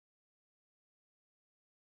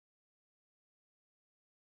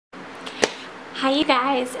Hi you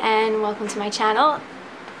guys, and welcome to my channel.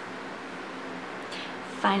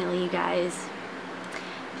 Finally you guys,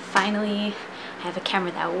 finally I have a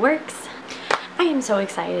camera that works. I am so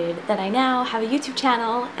excited that I now have a YouTube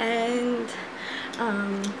channel, and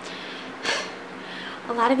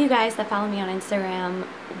a lot of you guys that follow me on Instagram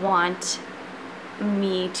want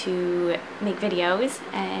me to make videos,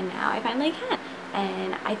 and now I finally can.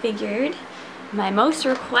 And I figured my most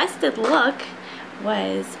requested look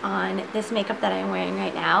was on this makeup that I'm wearing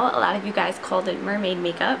right now. A lot of you guys called it Mermaid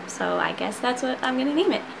Makeup, so I guess that's what I'm gonna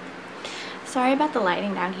name it. Sorry about the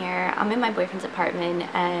lighting down here. I'm in my boyfriend's apartment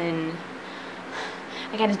and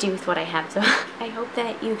I gotta do with what I have, so I hope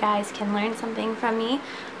that you guys can learn something from me.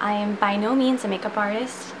 I am by no means a makeup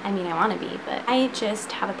artist. I mean, I want to be, but I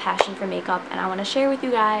just have a passion for makeup and I want to share with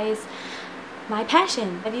you guys my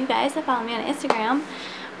passion. If you guys that follow me on Instagram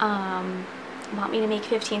want me to make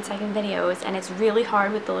 15-second videos, and it's really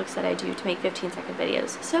hard with the looks that I do to make 15-second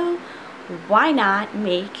videos, so why not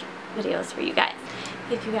make videos for you guys?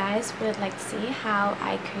 If you guys would like to see how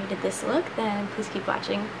I created this look, then please keep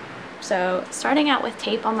watching. So starting out with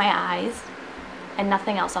tape on my eyes and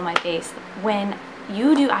nothing else on my face. When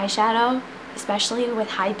you do eyeshadow, especially with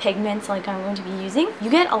high pigments like I'm going to be using, you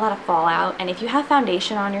get a lot of fallout, and if you have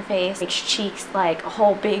foundation on your face, it makes cheeks like a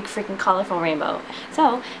whole big freaking colorful rainbow.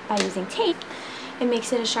 So by using tape, it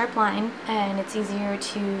makes it a sharp line and it's easier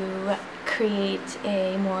to create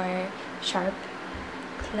a more sharp,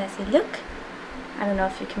 classy look. I don't know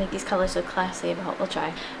if you can make these colors look classy, but we'll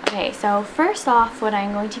try. Okay, so first off, what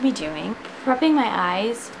I'm going to be doing, prepping my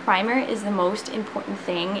eyes. Primer is the most important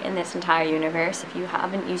thing in this entire universe. If you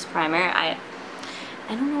haven't used primer, I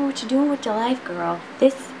don't know what you're doing with your life, girl.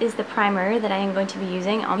 This is the primer that I am going to be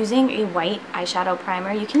using. I'm using a white eyeshadow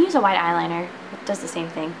primer. You can use a white eyeliner. It does the same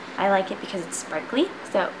thing. I like it because it's sparkly.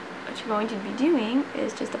 So what you're going to be doing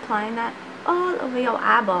is just applying that all over your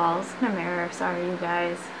eyeballs. In a mirror, sorry you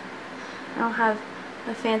guys. I don't have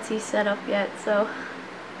a fancy setup yet, so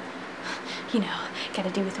you know, gotta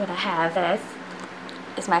do with what I have. This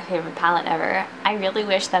is my favorite palette ever. I really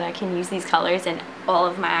wish that I can use these colors in all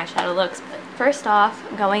of my eyeshadow looks. But first off,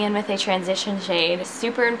 going in with a transition shade is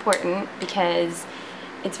super important because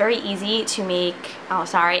it's very easy to make, oh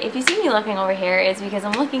sorry, if you see me looking over here, it's because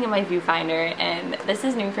I'm looking at my viewfinder and this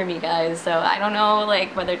is new for me guys, so I don't know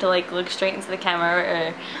like whether to like look straight into the camera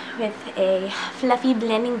or... With a fluffy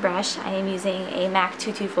blending brush, I am using a MAC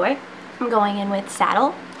 224. I'm going in with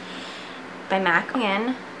Saddle by MAC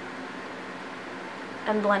again.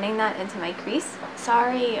 I'm blending that into my crease.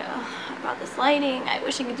 Sorry about this lighting. I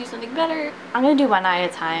wish I could do something better. I'm gonna do one eye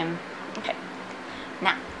at a time. Okay,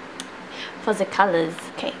 now for the colors.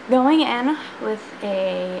 Okay, going in with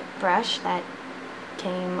a brush that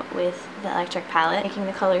came with the electric palette, making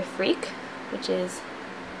the color Freak, which is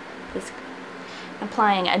this.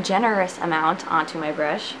 Applying a generous amount onto my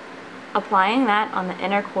brush, applying that on the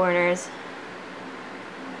inner corners.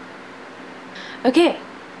 Okay,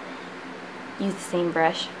 use the same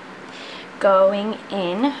brush. Going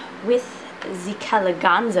in with the color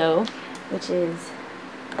Gonzo, which is,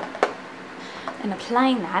 and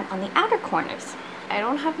applying that on the outer corners. I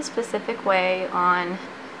don't have a specific way on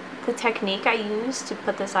the technique I use to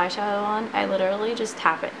put this eyeshadow on. I literally just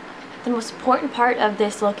tap it. The most important part of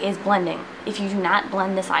this look is blending. If you do not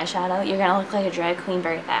blend this eyeshadow, you're gonna look like a drag queen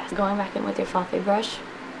very fast. Going back in with your fluffy brush.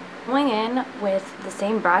 Going in with the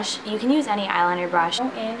same brush. You can use any eyeliner brush. Go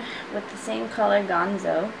in with the same color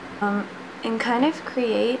Gonzo. And kind of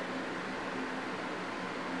create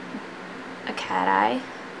a cat eye.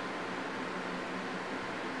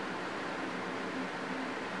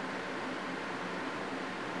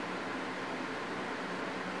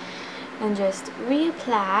 And just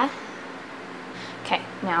reapply. Okay,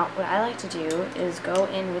 now what I like to do is go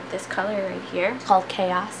in with this color right here called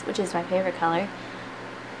Chaos, which is my favorite color.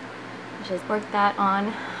 Just work that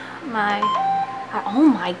on my, oh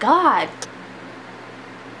my god!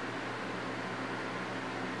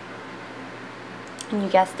 And you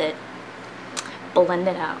guessed it, blend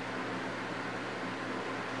it out.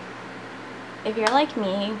 If you're like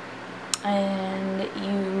me and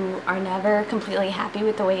you are never completely happy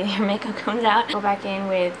with the way your makeup comes out, go back in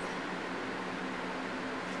with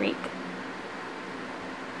Freak.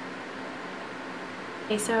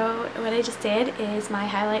 Okay, so what I just did is my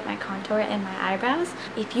highlight, my contour, and my eyebrows.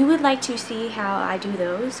 If you would like to see how I do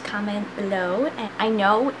those, comment below. And I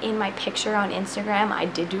know in my picture on Instagram I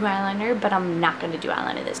did do eyeliner, but I'm not going to do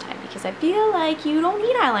eyeliner this time because I feel like you don't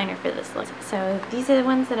need eyeliner for this look. So these are the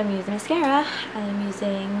ones that I'm using. Mascara, I'm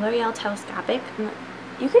using L'Oreal Telescopic.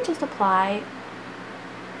 You could just apply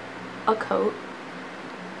a coat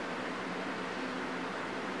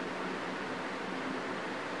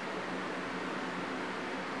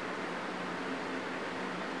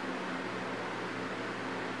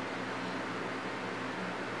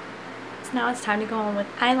So now it's time to go on with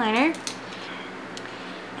eyeliner.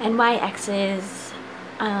 NYX's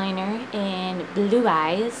eyeliner in Blue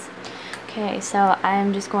Eyes. Okay, so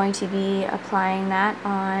I'm just going to be applying that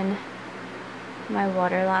on my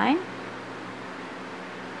waterline.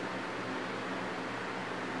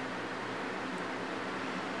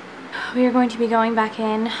 We are going to be going back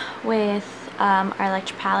in with our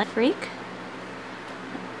Electric Palette Freak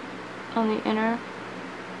on the inner,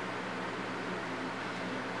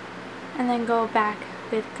 and then go back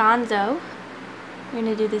with Gonzo. We're going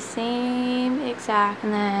to do the same exact,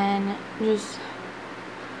 and then just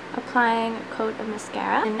applying a coat of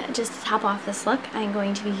mascara. And just to top off this look, I'm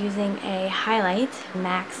going to be using a highlight,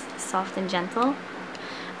 MAC's Soft and Gentle.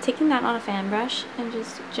 Taking that on a fan brush and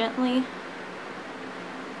just gently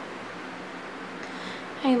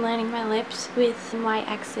highlighting my lips with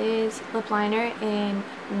NYX's lip liner in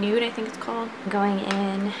Nude, I think it's called. Going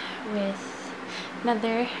in with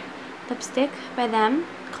another lipstick by them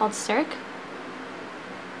called Cirque.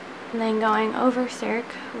 And then going over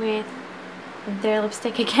Cirque with their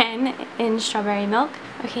lipstick again in Strawberry Milk.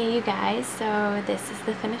 Okay, you guys, so this is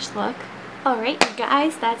the finished look. Alright, you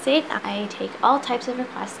guys, that's it. I take all types of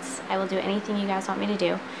requests. I will do anything you guys want me to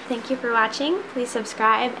do. Thank you for watching. Please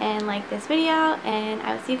subscribe and like this video, and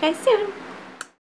I will see you guys soon.